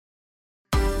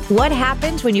What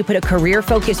happens when you put a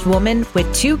career-focused woman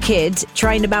with 2 kids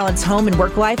trying to balance home and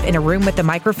work life in a room with a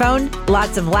microphone?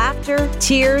 Lots of laughter,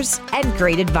 tears, and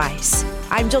great advice.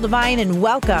 I'm Jill Devine, and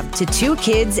welcome to 2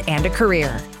 Kids and a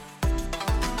Career.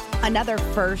 Another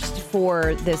first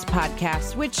for this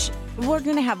podcast, which we're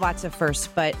going to have lots of firsts,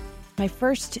 but my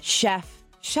first Chef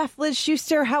Liz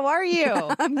Schuster, how are you?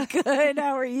 I'm good.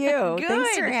 How are you? Good.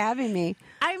 Thanks for having me.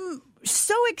 I'm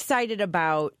so excited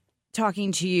about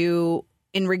talking to you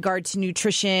in regard to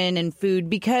nutrition and food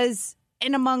because,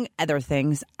 and among other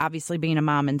things, obviously being a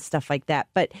mom and stuff like that,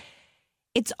 but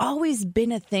it's always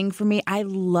been a thing for me. I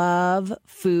love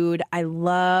food. I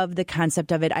love the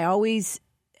concept of it. I always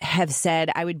have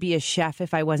said I would be a chef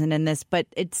if I wasn't in this, but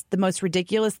it's the most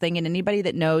ridiculous thing. And anybody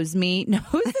that knows me knows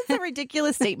it's a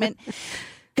ridiculous statement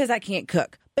because I can't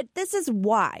cook. But this is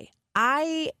why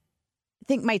I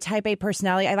think my type A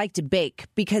personality, I like to bake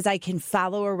because I can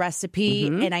follow a recipe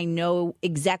and I know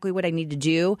exactly what I need to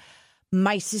do.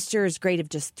 My sister is great at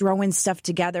just throwing stuff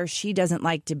together. She doesn't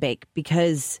like to bake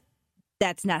because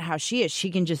that's not how she is.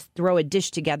 She can just throw a dish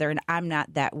together and I'm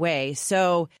not that way.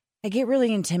 So I get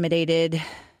really intimidated.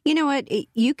 You know what?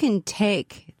 You can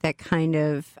take that kind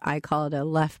of, I call it a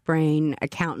left brain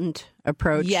accountant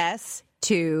approach. Yes.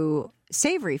 To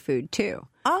savory food too.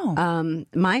 Oh.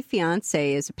 My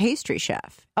fiance is a pastry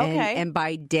chef. Okay. And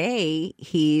by day,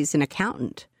 he's an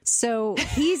accountant. So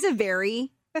he's a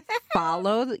very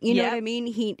follow, you know what I mean?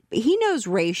 He knows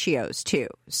ratios too.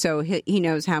 So he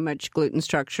knows how much gluten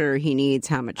structure he needs,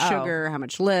 how much sugar, how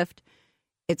much lift.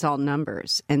 It's all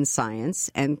numbers and science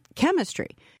and chemistry.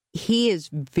 He is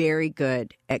very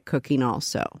good at cooking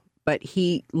also. But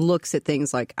he looks at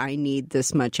things like, I need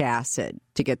this much acid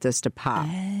to get this to pop.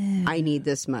 I need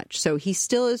this much. So he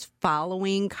still is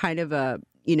following kind of a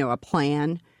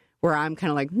plan where I'm kind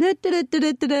of like,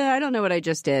 I don't know what I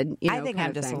just did. I think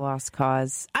I'm just a lost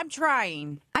cause. I'm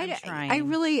trying.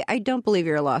 I don't believe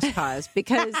you're a lost cause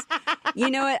because,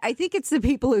 you know what? I think it's the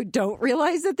people who don't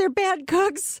realize that they're bad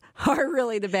cooks are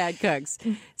really the bad cooks.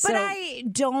 But I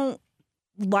don't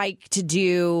like to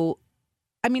do...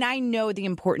 I mean, I know the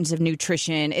importance of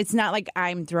nutrition. It's not like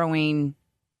I'm throwing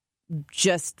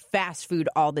just fast food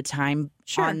all the time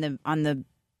on the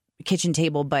kitchen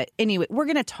table. But anyway, we're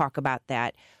going to talk about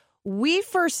that. We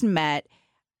first met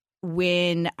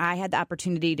when I had the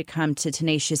opportunity to come to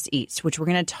Tenacious Eats, which we're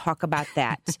going to talk about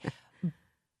that.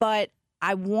 But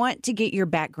I want to get your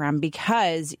background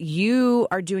because you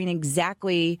are doing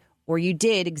exactly, or you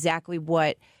did exactly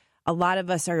what a lot of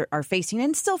us are facing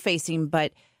and still facing,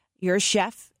 but you're a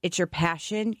chef. It's your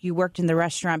passion. You worked in the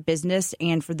restaurant business.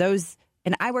 And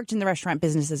I worked in the restaurant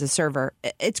business as a server.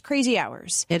 It's crazy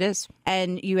hours. It is.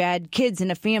 And you had kids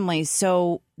and a family.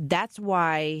 So that's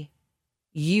why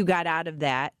you got out of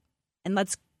that. And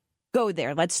let's go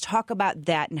there. Let's talk about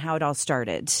that and how it all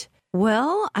started.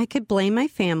 Well, I could blame my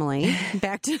family.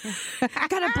 Gotta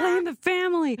blame the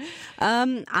family.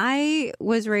 I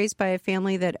was raised by a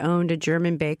family that owned a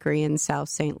German bakery in South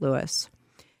St. Louis.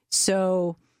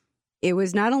 So it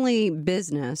was not only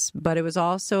business, but it was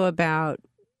also about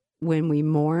when we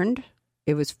mourned,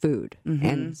 it was food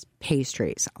and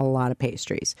pastries, a lot of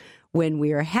pastries. When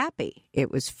we were happy,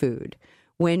 it was food.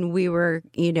 When we were,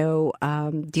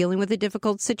 dealing with a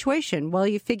difficult situation, well,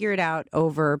 you figure it out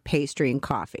over pastry and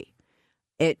coffee.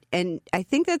 And I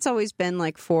think that's always been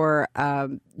like for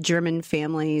German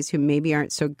families who maybe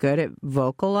aren't so good at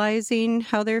vocalizing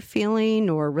how they're feeling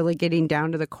or really getting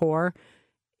down to the core.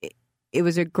 It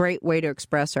was a great way to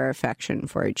express our affection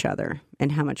for each other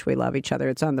and how much we love each other.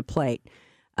 It's on the plate.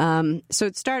 So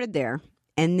it started there.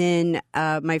 And then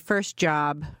my first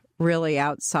job really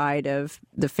outside of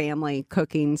the family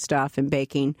cooking stuff and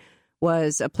baking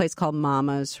was a place called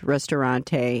Mama's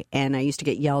Ristorante. And I used to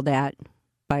get yelled at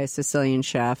by a Sicilian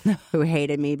chef who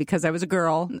hated me because I was a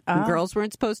girl. And girls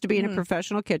weren't supposed to be in a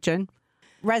professional kitchen.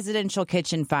 Residential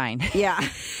kitchen, fine. Yeah.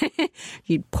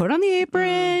 You'd put on the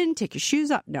apron, take your shoes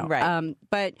off. No. Right.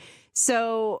 But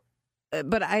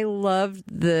I loved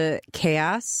the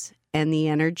chaos and the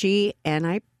energy. And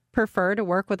I prefer to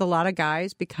work with a lot of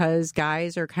guys because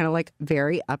guys are kind of like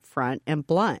very upfront and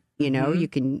blunt. You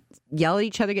can yell at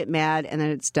each other, get mad, and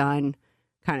then it's done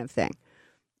kind of thing.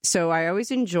 So I always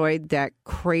enjoyed that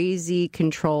crazy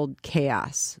controlled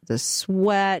chaos, the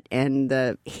sweat and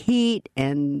the heat,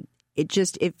 and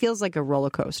it feels like a roller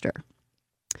coaster.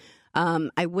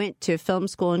 I went to film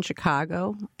school in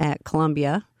Chicago at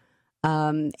Columbia,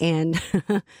 and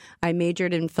I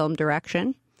majored in film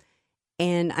direction.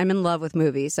 And I'm in love with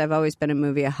movies. I've always been a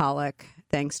movieaholic,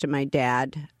 thanks to my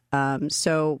dad.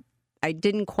 So I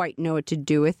didn't quite know what to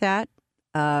do with that.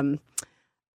 Long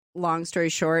story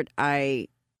short, I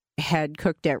had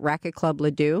cooked at Racket Club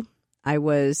Ledoux. I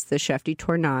was the chef de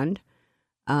tournant,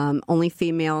 only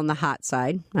female on the hot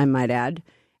side, I might add.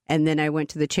 And then I went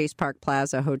to the Chase Park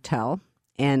Plaza Hotel,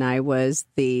 and I was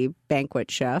the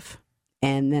banquet chef.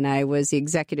 And then I was the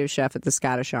executive chef at the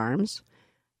Scottish Arms.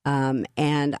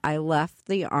 And I left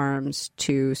the Arms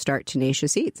to start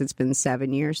Tenacious Eats. It's been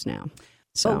 7 years now.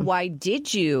 So But why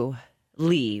did you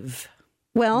leave?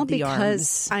 Well, the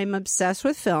because Arms? I'm obsessed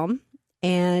with film,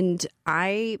 and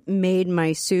I made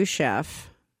my sous chef.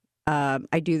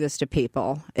 I do this to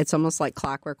people. It's almost like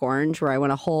Clockwork Orange, where I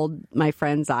want to hold my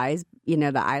friend's eyes,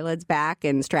 the eyelids back,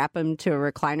 and strap them to a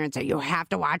recliner and say, you have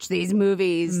to watch these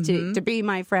movies to be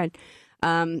my friend.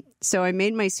 So I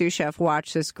made my sous chef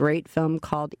watch this great film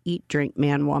called Eat, Drink,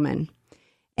 Man, Woman.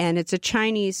 And it's a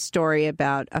Chinese story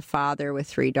about a father with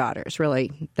 3 daughters.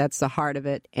 Really, that's the heart of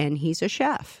it. And he's a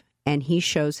chef. And he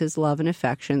shows his love and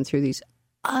affection through these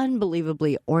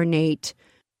unbelievably ornate,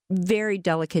 very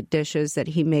delicate dishes that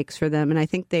he makes for them. And I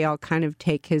think they all kind of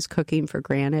take his cooking for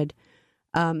granted.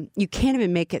 You can't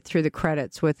even make it through the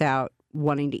credits without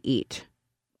wanting to eat,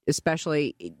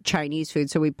 especially Chinese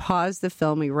food. So we paused the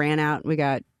film, we ran out, and we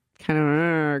got kind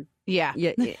of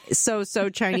so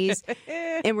Chinese.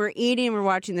 And we're eating, we're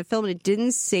watching the film, and it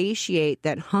didn't satiate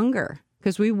that hunger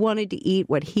because we wanted to eat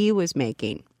what he was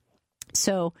making.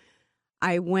 So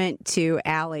I went to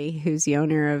Allie, who's the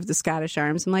owner of the Scottish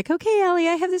Arms. I'm like, okay, Allie,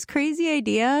 I have this crazy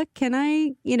idea. Can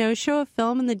I, show a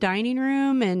film in the dining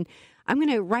room? And I'm going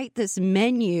to write this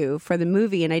menu for the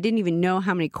movie. And I didn't even know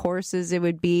how many courses it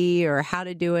would be or how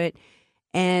to do it.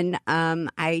 And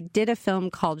I did a film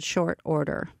called Short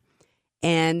Order.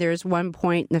 And there's one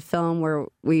point in the film where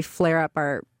we flare up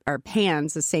our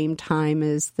pans the same time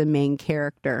as the main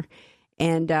character.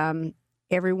 And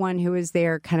everyone who was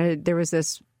there there was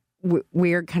this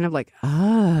weird kind of like,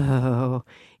 oh,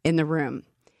 in the room.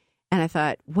 And I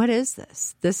thought, what is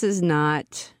this? This is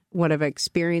not what I've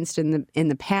experienced in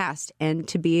the past. And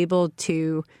to be able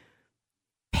to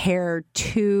pair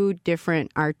 2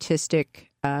 different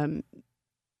artistic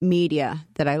media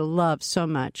that I love so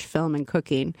much, film and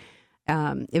cooking,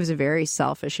 it was a very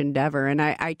selfish endeavor. And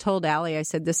I told Allie, I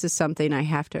said, this is something I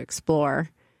have to explore.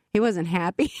 He wasn't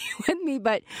happy with me,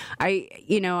 but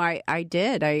I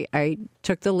did. I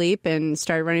took the leap and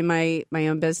started running my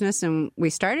own business, and we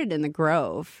started in the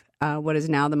Grove, what is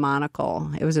now the Monocle.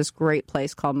 It was this great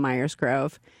place called Myers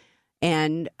Grove,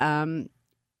 and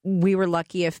we were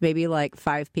lucky if maybe like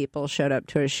 5 people showed up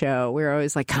to a show. We were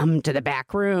always like, come to the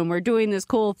back room. We're doing this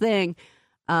cool thing.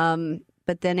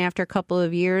 But then after a couple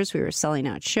of years, we were selling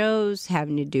out shows,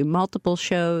 having to do multiple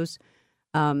shows.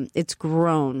 It's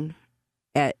grown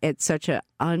at such an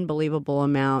unbelievable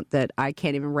amount that I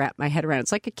can't even wrap my head around.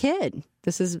 It's like a kid.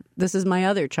 This is my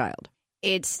other child.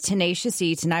 It's Tenacious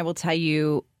Eats, and I will tell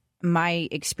you my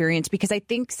experience, because I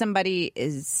think somebody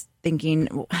is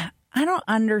thinking, I don't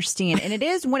understand. And it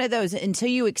is one of those, until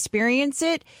you experience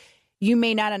it, you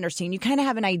may not understand. You kind of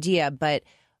have an idea, but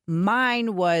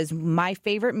mine was my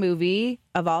favorite movie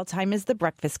of all time is The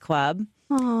Breakfast Club.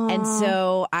 Aww. And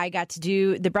so I got to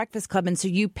do The Breakfast Club, and so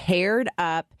you paired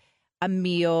up a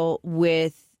meal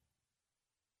with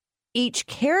each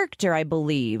character, I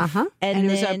believe. And it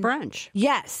was a brunch.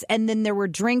 Yes. And then there were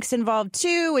drinks involved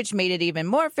too, which made it even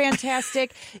more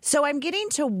fantastic. So I'm getting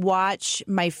to watch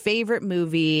my favorite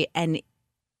movie and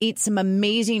eat some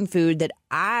amazing food that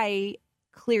I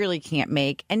clearly can't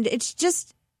make. And it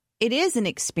is an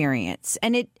experience.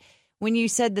 And when you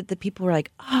said that, the people were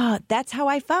like, oh, that's how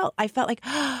I felt. I felt like,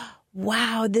 oh,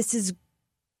 wow, this is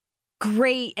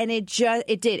great. And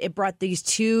it brought these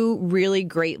 2 really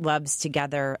great loves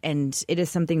together, and it is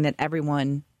something that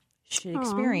everyone should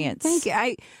experience. Thank you.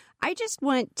 I just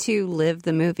want to live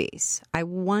the movies. I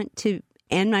want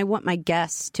my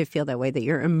guests to feel that way, that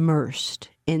you're immersed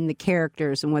in the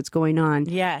characters and what's going on.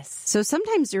 Yes. So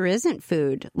sometimes there isn't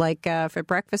food. Like for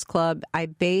Breakfast Club, I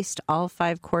based all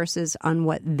 5 courses on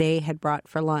what they had brought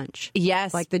for lunch.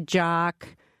 Yes. Like the jock,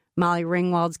 Molly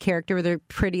Ringwald's character with her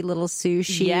pretty little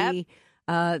sushi.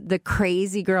 Yep. The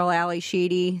crazy girl, Ali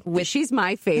Sheedy. She's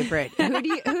my favorite. Who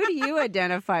do you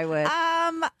identify with?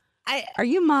 Are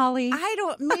you Molly? I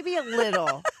don't. Maybe a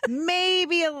little.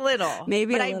 Maybe a little.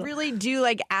 Maybe, but a little. I really do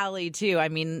like Allie too. I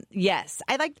mean, yes,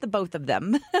 I liked the both of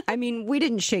them. I mean, we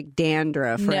didn't shake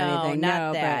dandruff or anything.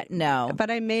 Not that. No,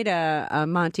 but I made a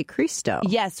Monte Cristo.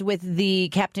 Yes, with the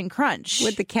Captain Crunch.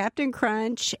 With the Captain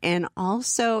Crunch, and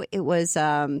also it was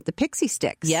the Pixie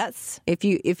Sticks. Yes, if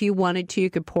you wanted to, you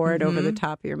could pour it over the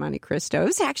top of your Monte Cristo. It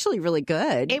was actually really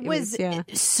good. It was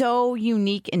so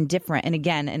unique and different, and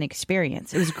again, an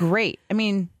experience. It was great. I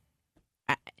mean,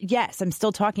 Yes, I'm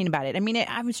still talking about it. I mean,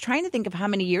 I was trying to think of how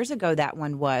many years ago that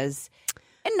one was.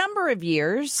 A number of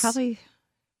years. Probably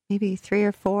maybe 3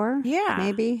 or 4. Yeah.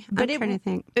 Maybe. But I'm trying to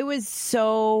think. It was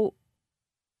so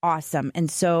awesome and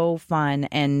so fun.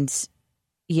 And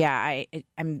yeah,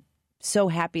 I'm so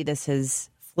happy this has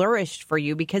flourished for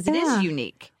you because it is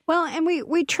unique. Well, and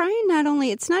we try and not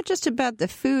only, it's not just about the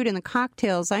food and the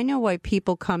cocktails. I know why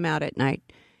people come out at night.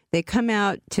 They come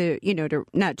out to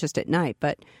not just at night,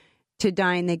 but to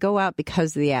dine. They go out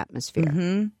because of the atmosphere.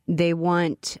 Mm-hmm. They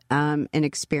want an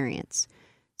experience.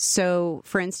 So,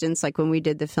 for instance, like when we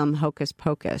did the film Hocus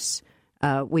Pocus,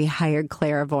 we hired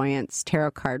clairvoyants,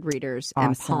 tarot card readers,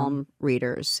 and palm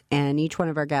readers. And each one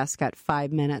of our guests got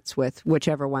 5 minutes with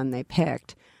whichever one they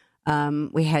picked.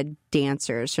 We had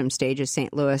dancers from Stage of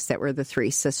St. Louis that were the 3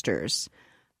 sisters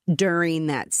during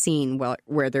that scene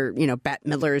where they're, Bette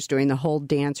Midler's doing the whole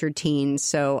dance routine.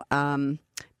 So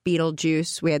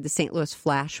Beetlejuice, we had the St. Louis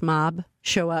Flash Mob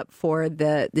show up for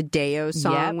the Deo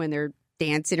song when they're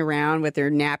dancing around with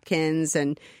their napkins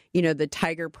and, the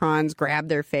tiger prawns grab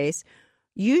their face.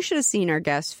 You should have seen our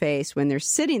guest's face when they're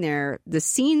sitting there. The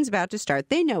scene's about to start.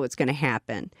 They know what's going to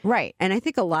happen. Right. And I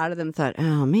think a lot of them thought,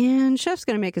 oh, man, Chef's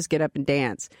going to make us get up and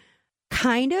dance.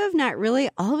 Kind of, not really.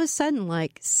 All of a sudden,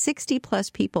 like 60-plus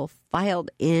people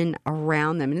filed in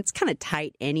around them. And it's kind of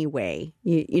tight anyway.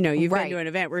 You've been to an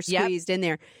event. We're squeezed in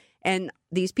there. And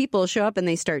these people show up and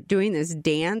they start doing this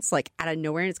dance like out of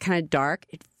nowhere. And it's kind of dark.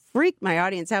 It freaked my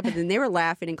audience out. But then they were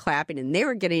laughing and clapping and they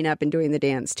were getting up and doing the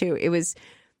dance, too. It was...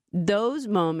 Those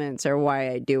moments are why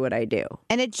I do what I do.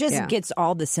 And it just gets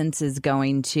all the senses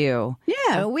going, too.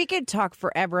 Yeah. We could talk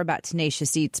forever about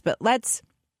Tenacious Eats, but let's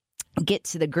get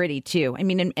to the gritty, too. I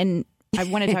mean, and I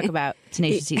want to talk about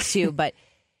Tenacious Eats, too, but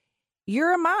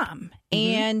you're a mom,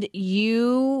 and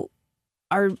you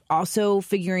are also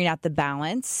figuring out the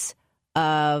balance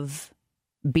of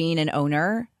being an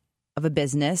owner of a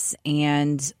business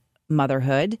and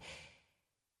motherhood.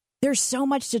 There's so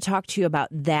much to talk to you about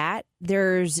that.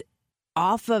 There's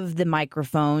off of the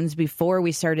microphones before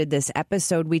we started this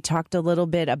episode, we talked a little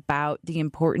bit about the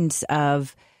importance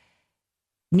of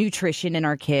nutrition in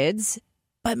our kids,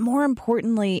 but more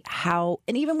importantly, how,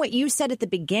 and even what you said at the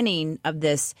beginning of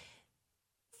this,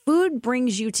 food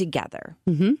brings you together.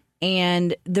 Mm-hmm.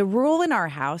 And the rule in our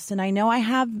house, and I know I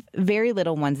have very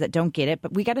little ones that don't get it,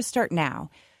 but we got to start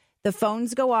now. The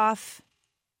phones go off.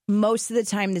 Most of the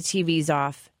time, the TV's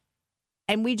off.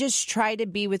 And we just try to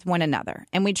be with one another.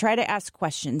 And we try to ask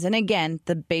questions. And again,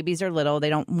 the babies are little. They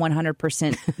don't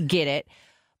 100% get it.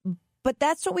 But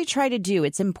that's what we try to do.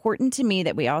 It's important to me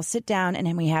that we all sit down and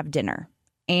then we have dinner.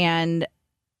 And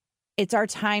it's our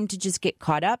time to just get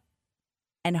caught up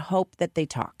and hope that they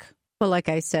talk. Well, like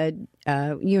I said,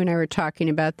 you and I were talking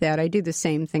about that. I do the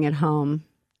same thing at home.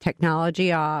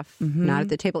 Technology off, not at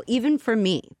the table, even for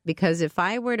me, because if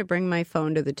I were to bring my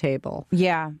phone to the table,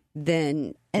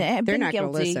 then they're not going to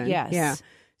listen. Yes. Yeah.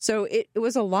 So it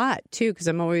was a lot, too, because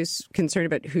I'm always concerned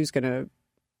about who's going to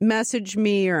message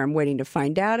me or I'm waiting to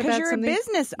find out about something. Because you're a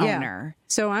business owner. Yeah.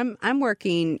 So I'm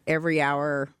working every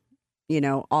hour,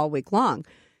 all week long.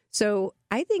 So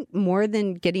I think more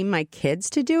than getting my kids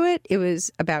to do it, it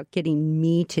was about getting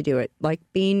me to do it, like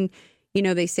being...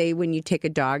 they say when you take a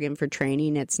dog in for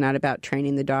training, it's not about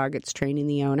training the dog, it's training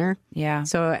the owner. Yeah.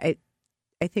 So I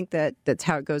think that's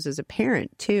how it goes as a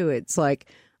parent, too. It's like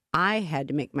I had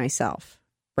to make myself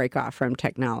break off from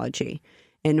technology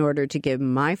in order to give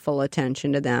my full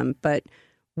attention to them. But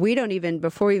we don't even,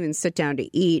 before we even sit down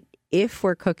to eat, if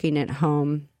we're cooking at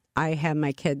home, I have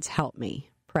my kids help me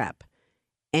prep.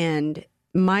 And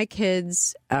my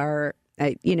kids are...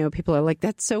 people are like,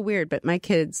 that's so weird, but my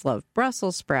kids love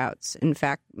Brussels sprouts. In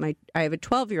fact, I have a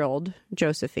 12-year-old,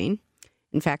 Josephine.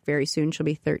 In fact, very soon she'll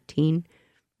be 13.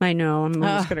 I know, I'm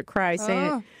almost going to cry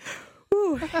saying it.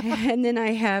 Ooh. And then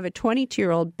I have a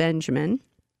 22-year-old, Benjamin.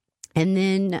 And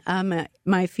then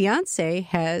my fiance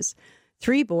has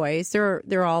 3 boys.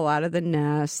 They're all out of the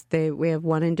nest. We have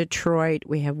one in Detroit,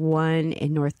 we have one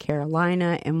in North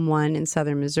Carolina, and one in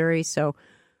Southern Missouri. So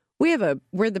we're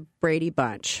the Brady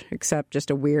Bunch, except just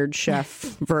a weird chef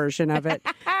version of it.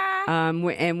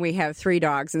 And we have 3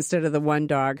 dogs instead of the 1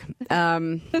 dog.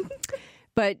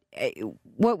 But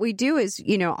what we do is,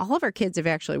 all of our kids have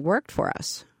actually worked for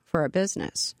us, for our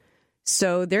business.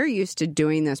 So they're used to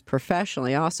doing this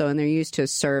professionally also, and they're used to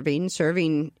serving.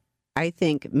 Serving, I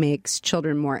think, makes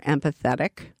children more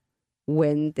empathetic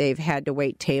when they've had to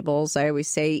wait tables. I always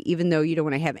say, even though you don't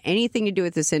want to have anything to do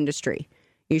with this industry,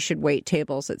 you should wait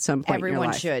tables at some point. Everyone in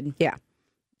your life. should. Yeah.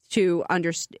 To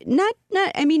understand,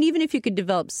 even if you could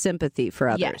develop sympathy for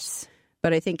others. Yes.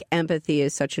 But I think empathy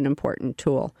is such an important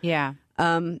tool. Yeah.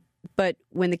 But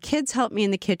when the kids help me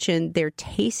in the kitchen, they're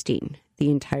tasting the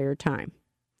entire time.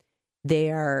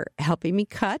 They are helping me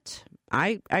cut.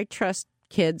 I trust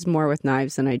kids more with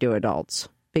knives than I do adults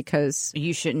because...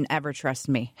 You shouldn't ever trust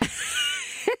me.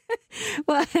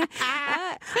 Well,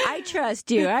 I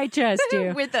trust you. I trust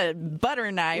you. With a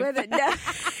butter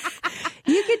knife.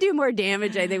 You could do more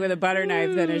damage, I think, with a butter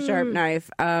knife than a sharp knife.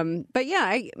 But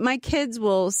yeah, my kids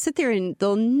will sit there and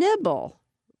they'll nibble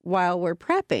while we're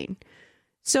prepping.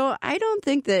 So I don't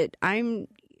think that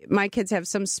my kids have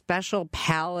some special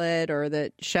palate or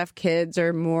that chef kids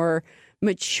are more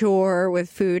mature with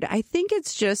food. I think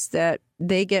it's just that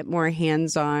they get more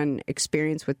hands-on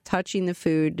experience with touching the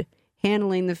food,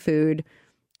 handling the food,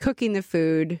 cooking the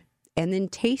food, and then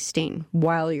tasting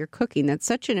while you're cooking. That's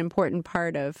such an important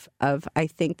part of I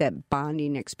think, that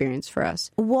bonding experience for us.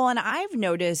 Well, and I've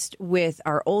noticed with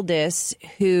our oldest,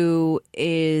 who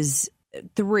is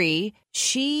 3,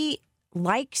 she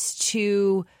likes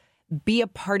to be a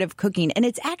part of cooking. And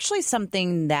it's actually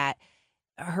something that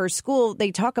her school,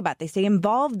 they talk about. They say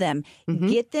involve them,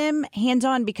 get them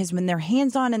hands-on, because when they're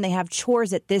hands-on and they have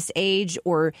chores at this age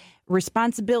or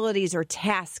responsibilities or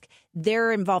tasks,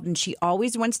 they're involved. And she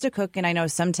always wants to cook. And I know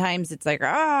sometimes it's like,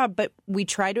 but we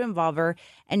try to involve her.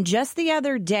 And just the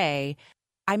other day,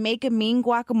 I make a mean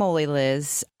guacamole,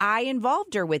 Liz. I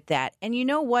involved her with that. And you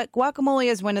know what?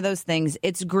 Guacamole is one of those things.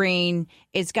 It's green.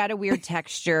 It's got a weird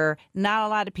texture. Not a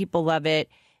lot of people love it.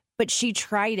 But she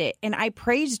tried it, and I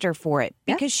praised her for it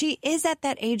because she is at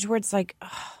that age where it's like,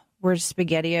 we're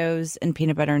SpaghettiOs and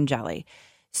peanut butter and jelly.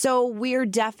 So we're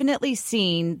definitely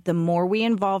seeing the more we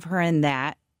involve her in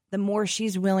that, the more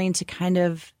she's willing to kind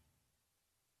of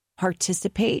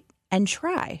participate and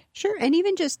try. Sure. And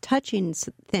even just touching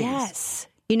things. Yes.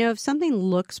 You know, if something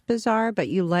looks bizarre, but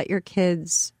you let your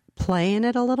kids play in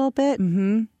it a little bit,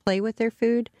 play with their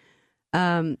food,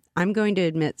 I'm going to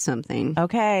admit something.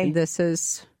 Okay. This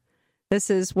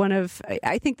is one of,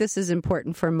 I think this is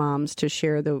important for moms to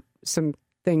share some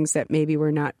things that maybe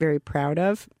we're not very proud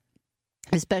of,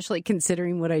 especially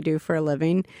considering what I do for a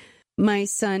living. My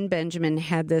son, Benjamin,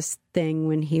 had this thing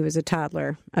when he was a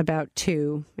toddler, about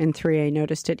 2 and 3. I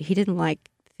noticed it. He didn't like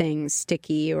things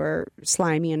sticky or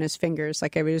slimy on his fingers.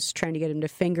 Like I was trying to get him to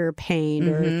finger paint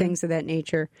or things of that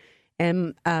nature.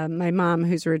 And my mom,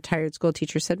 who's a retired school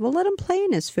teacher, said, well, let him play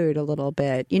in his food a little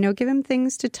bit. You know, give him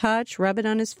things to touch, rub it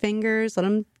on his fingers, let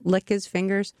him lick his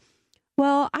fingers.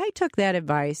 Well, I took that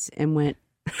advice and went,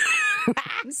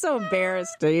 I'm so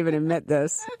embarrassed to even admit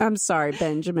this. I'm sorry,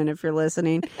 Benjamin, if you're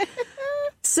listening.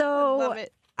 So Love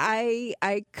it.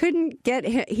 I couldn't get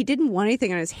him. He didn't want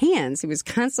anything on his hands. He was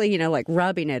constantly, like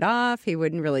rubbing it off. He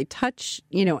wouldn't really touch,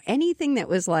 anything that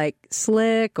was like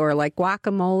slick or like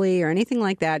guacamole or anything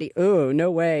like that. No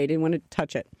way. He didn't want to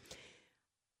touch it.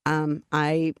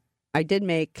 I did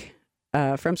make,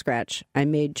 from scratch, I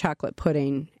made chocolate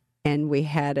pudding, and we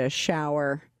had a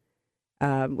shower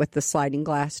with the sliding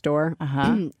glass door.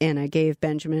 And I gave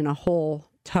Benjamin a whole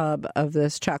tub of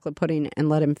this chocolate pudding and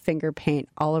let him finger paint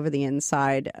all over the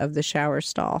inside of the shower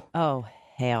stall. Oh,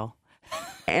 hell.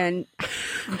 And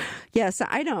yes,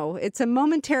 I know it's a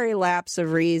momentary lapse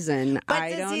of reason. But I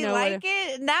does don't he know like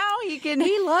it? Now he can.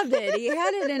 He loved it. He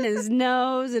had it in his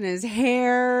nose and his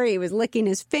hair. He was licking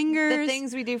his fingers. The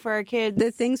things we do for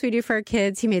our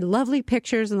kids. He made lovely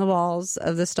pictures on the walls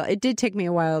of the stall. It did take me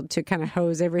a while to kind of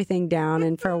hose everything down.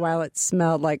 And for a while it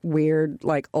smelled like weird,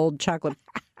 like old chocolate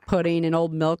pudding and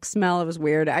old milk smell. It was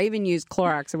weird. I even used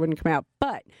Clorox. It wouldn't come out.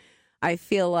 But I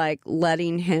feel like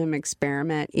letting him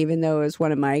experiment, even though it was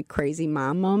one of my crazy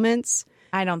mom moments.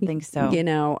 I don't think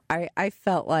so. I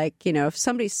felt like, if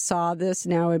somebody saw this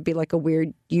now, it'd be like a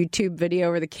weird YouTube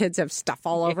video where the kids have stuff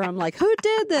all over them. Like, who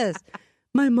did this?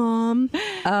 My mom.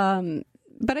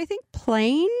 But I think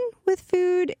playing with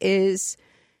food is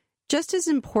just as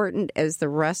important as the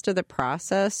rest of the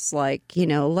process. Like,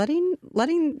 letting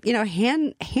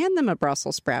hand them a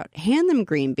Brussels sprout, hand them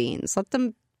green beans, let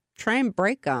them try and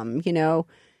break them,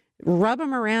 rub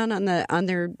them around on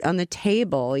the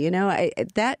table,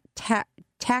 that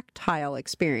tactile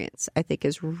experience, I think,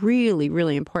 is really,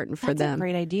 really important for them. That's a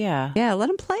great idea. Yeah, let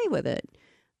them play with it.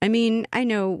 I mean, I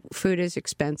know food is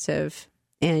expensive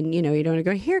and, you don't want to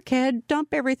go, here, kid, dump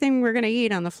everything we're going to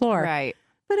eat on the floor. Right.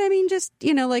 But I mean, just,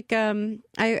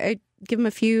 I give them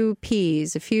a few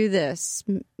peas, a few this,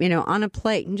 on a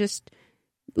plate and just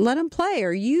let them play.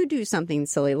 Or you do something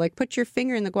silly, like put your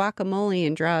finger in the guacamole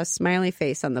and draw a smiley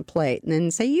face on the plate and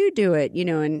then say, you do it,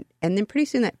 and then pretty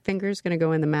soon that finger is going to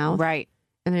go in the mouth. Right.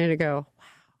 And then to go,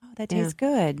 wow, that tastes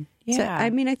good. Yeah. So,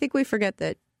 I mean, I think we forget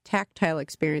that tactile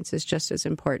experience is just as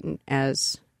important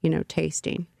as,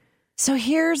 tasting. So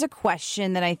here's a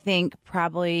question that I think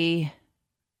probably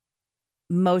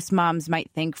most moms might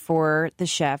think for the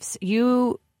chefs.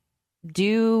 You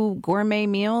do gourmet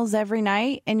meals every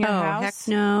night in your house? Heck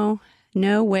no.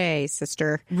 No way,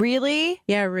 sister. Really?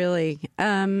 Yeah, really.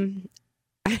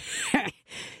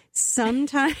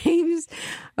 Sometimes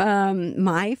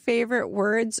my favorite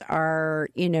words are,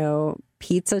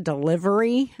 pizza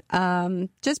delivery.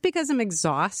 Just because I'm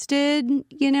exhausted,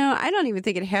 I don't even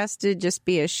think it has to just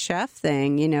be a chef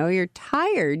thing. You're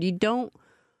tired. You don't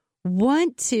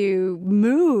want to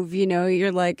move,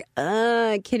 you're like,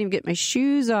 I can't even get my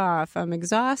shoes off. I'm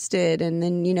exhausted. And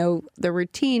then, the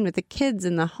routine with the kids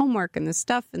and the homework and the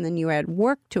stuff. And then you add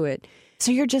work to it.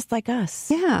 So you're just like us.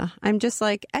 Yeah. I'm just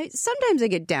like, sometimes I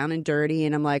get down and dirty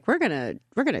and I'm like, we're going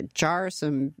to jar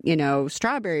some,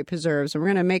 strawberry preserves and we're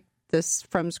going to make this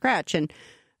from scratch. And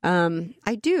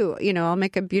I do, I'll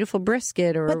make a beautiful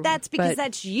brisket but that's because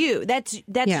that's you. That's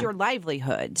your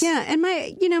livelihood. Yeah. And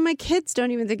my kids don't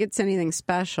even think it's anything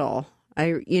special.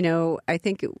 I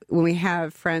think when we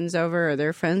have friends over or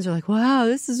their friends are like, wow,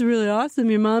 this is really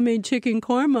awesome. Your mom made chicken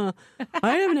korma.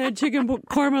 I haven't had chicken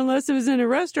korma unless it was in a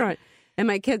restaurant. And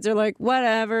my kids are like,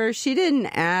 whatever. She didn't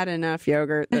add enough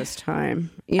yogurt this time.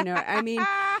 But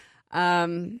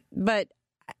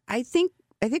I think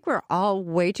we're all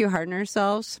way too hard on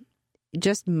ourselves.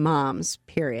 Just moms,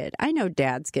 period. I know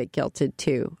dads get guilted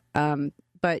too.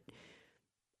 But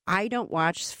I don't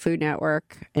watch Food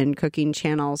Network and cooking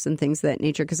channels and things of that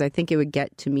nature because I think it would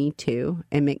get to me too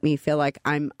and make me feel like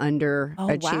I'm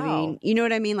underachieving. Wow. You know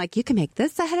what I mean? Like, you can make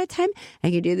this ahead of time.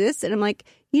 I can do this. And I'm like,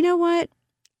 you know what?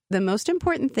 The most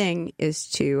important thing is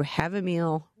to have a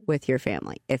meal with your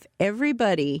family. If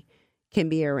everybody can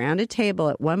be around a table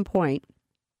at one point,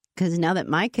 because now that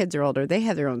my kids are older, they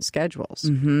have their own schedules.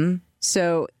 Mm-hmm.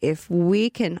 So if we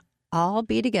can all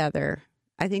be together,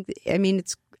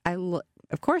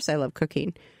 of course I love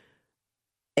cooking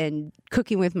and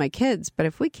cooking with my kids. But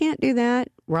if we can't do that,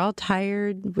 we're all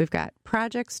tired. We've got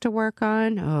projects to work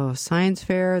on. Science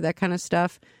fair, that kind of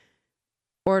stuff.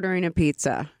 Ordering a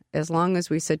pizza. As long as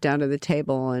we sit down to the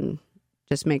table and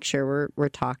just make sure we're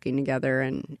talking together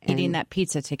and eating that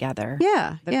pizza together.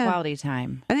 Yeah. The quality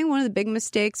time. I think one of the big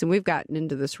mistakes, and we've gotten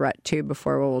into this rut too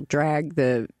before, we'll drag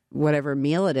the whatever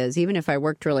meal it is. Even if I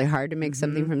worked really hard to make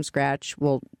something from scratch,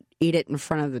 we'll eat it in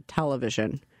front of the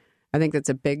television. I think that's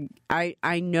a big,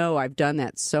 I know I've done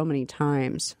that so many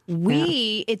times.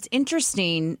 It's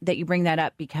interesting that you bring that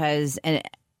up because, and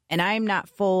I'm not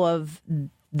full of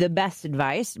the best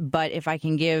advice, but if I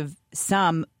can give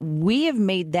some, we have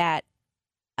made that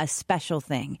a special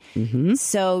thing. Mm-hmm.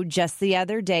 So just the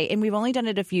other day, and we've only done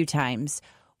it a few times,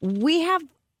 we have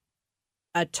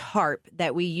a tarp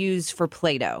that we use for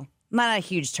Play-Doh. Not a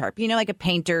huge tarp, like a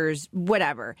painter's,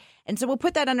 whatever. And so we'll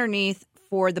put that underneath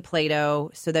for the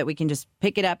Play-Doh so that we can just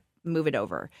pick it up, move it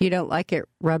over. You don't like it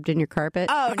rubbed in your carpet?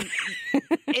 Oh,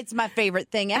 it's my favorite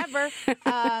thing ever.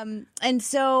 And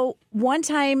so one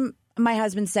time my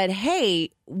husband said, hey,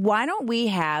 why don't we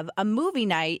have a movie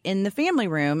night in the family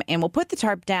room and we'll put the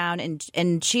tarp down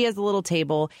and she has a little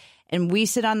table and we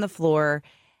sit on the floor,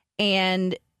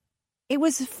 and it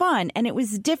was fun and it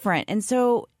was different. And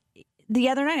so the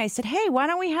other night I said, hey, why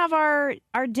don't we have our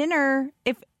dinner?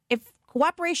 If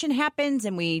cooperation happens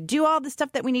and we do all the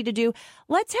stuff that we need to do,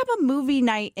 let's have a movie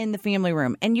night in the family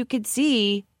room. And you could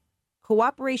see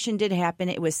cooperation did happen.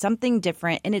 It was something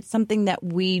different, and it's something that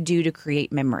we do to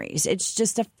create memories. It's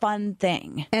just a fun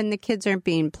thing. And the kids aren't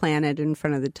being planted in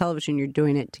front of the television. You're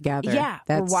doing it together. Yeah,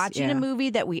 we're watching a movie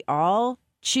that we all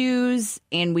choose,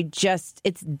 and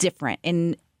it's different.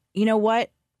 And you know what?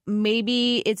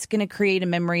 Maybe it's going to create a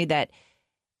memory that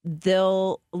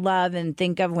they'll love and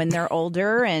think of when they're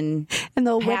older and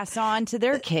they'll pass on to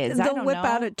their kids. They'll whip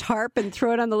out a tarp and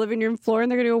throw it on the living room floor,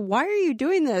 and they're going to go, why are you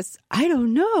doing this? I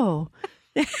don't know.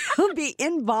 It'll be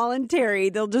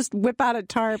involuntary. They'll just whip out a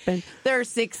tarp, and they're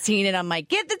 16, and I'm like,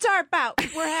 get the tarp out.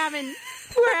 We're having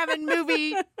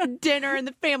movie dinner in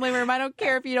the family room. I don't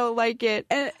care if you don't like it.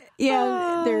 And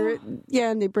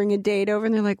they bring a date over,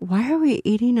 and they're like, why are we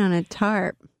eating on a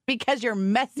tarp? Because you're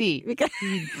messy.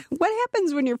 What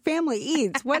happens when your family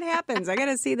eats? What happens? I got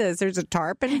to see this. There's a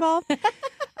tarp involved.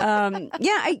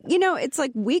 It's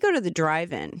like we go to the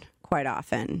drive-in quite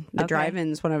often. The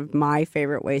drive-in's one of my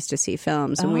favorite ways to see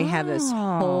films. And we have this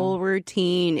whole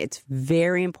routine. It's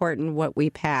very important what we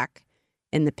pack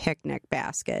in the picnic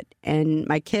basket. And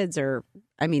my kids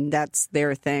that's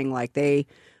their thing. Like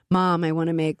Mom, I want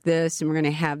to make this, and we're going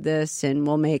to have this, and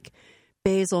we'll make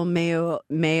basil mayo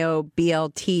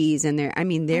BLTs, and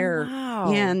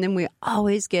and then we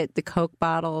always get the Coke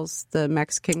bottles, the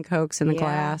Mexican Cokes in the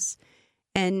glass.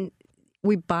 And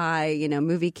we buy,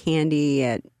 movie candy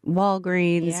at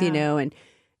Walgreens,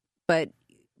 but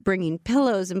bringing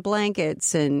pillows and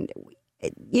blankets and,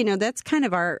 that's kind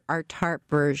of our tarp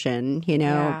version,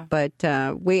 but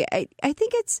I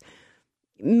think it's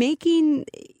making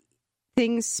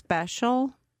things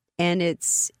special, and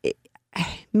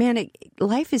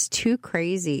life is too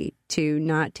crazy to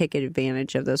not take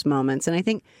advantage of those moments. And I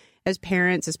think as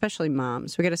parents, especially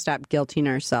moms, we got to stop guilting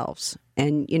ourselves.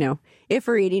 And, if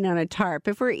we're eating on a tarp,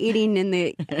 if we're eating in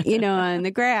the, on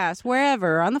the grass,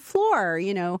 wherever, on the floor,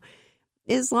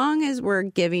 as long as we're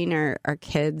giving our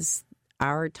kids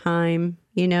our time,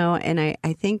 and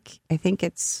I think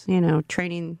it's,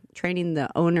 training the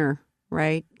owner,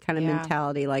 right? Kind of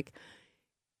mentality. Like,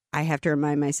 I have to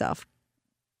remind myself,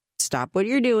 stop what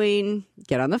you're doing,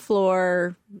 get on the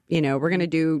floor. We're going to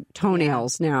do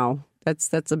toenails now.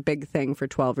 That's a big thing for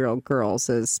 12-year-old girls,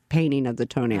 is painting of the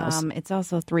toenails. It's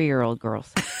also 3-year-old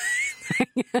girls.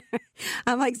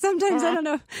 I'm like, sometimes I don't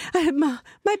know.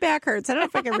 My back hurts. I don't know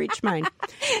if I can reach mine.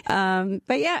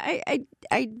 But yeah,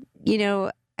 I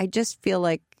just feel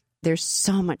like there's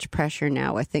so much pressure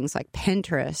now with things like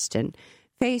Pinterest and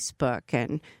Facebook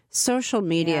and social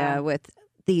media with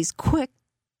these quick,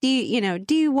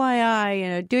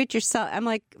 DIY, do it yourself. I'm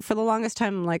like, for the longest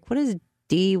time, I'm like, what is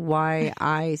DIY?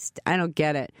 I don't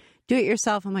get it. Do it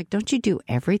yourself. I'm like, don't you do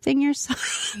everything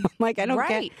yourself? I'm like, I don't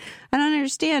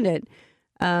understand it.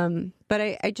 But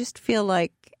I just feel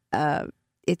like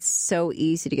it's so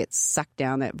easy to get sucked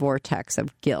down that vortex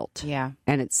of guilt. Yeah.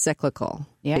 And it's cyclical.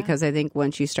 Yeah. Because I think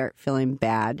once you start feeling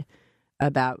bad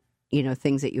about,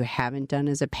 things that you haven't done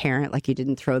as a parent, like you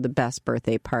didn't throw the best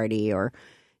birthday party, or,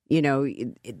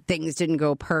 things didn't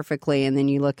go perfectly. And then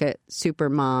you look at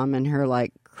Supermom and her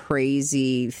like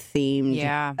crazy themed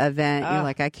event. You're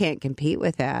like, I can't compete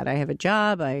with that. I have a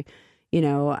job. I'm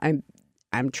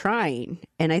trying.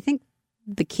 And I think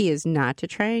the key is not to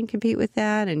try and compete with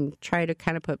that, and try to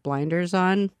kind of put blinders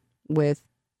on with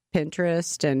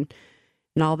Pinterest and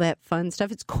all that fun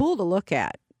stuff. It's cool to look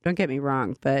at. Don't get me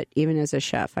wrong. But even as a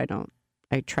chef, I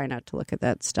try not to look at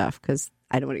that stuff because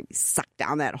I don't want to be sucked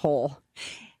down that hole.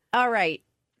 All right.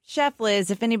 Chef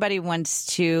Liz, if anybody wants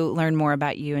to learn more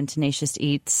about you and Tenacious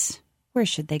Eats, where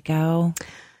should they go?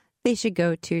 They should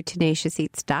go to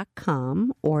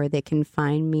tenaciouseats.com, or they can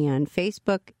find me on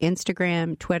Facebook,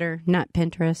 Instagram, Twitter, not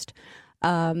Pinterest.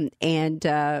 And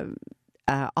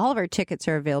all of our tickets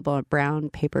are available at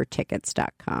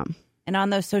brownpapertickets.com. And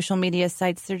on those social media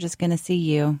sites, they're just going to see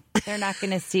you. They're not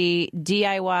going to see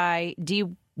DIY,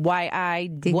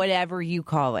 DYI, whatever you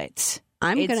call it.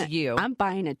 You. I'm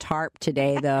buying a tarp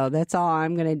today, though. That's all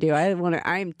I'm going to do.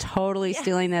 I'm totally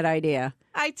stealing that idea.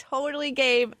 I totally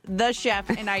gave the chef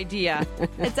an idea.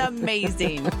 It's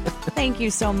amazing. Thank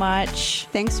you so much.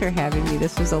 Thanks for having me.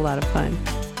 This was a lot of fun.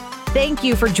 Thank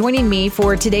you for joining me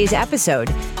for today's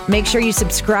episode. Make sure you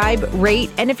subscribe,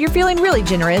 rate, and if you're feeling really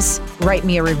generous, write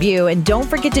me a review. And don't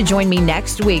forget to join me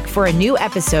next week for a new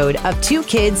episode of 2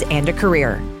 Kids and a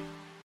Career.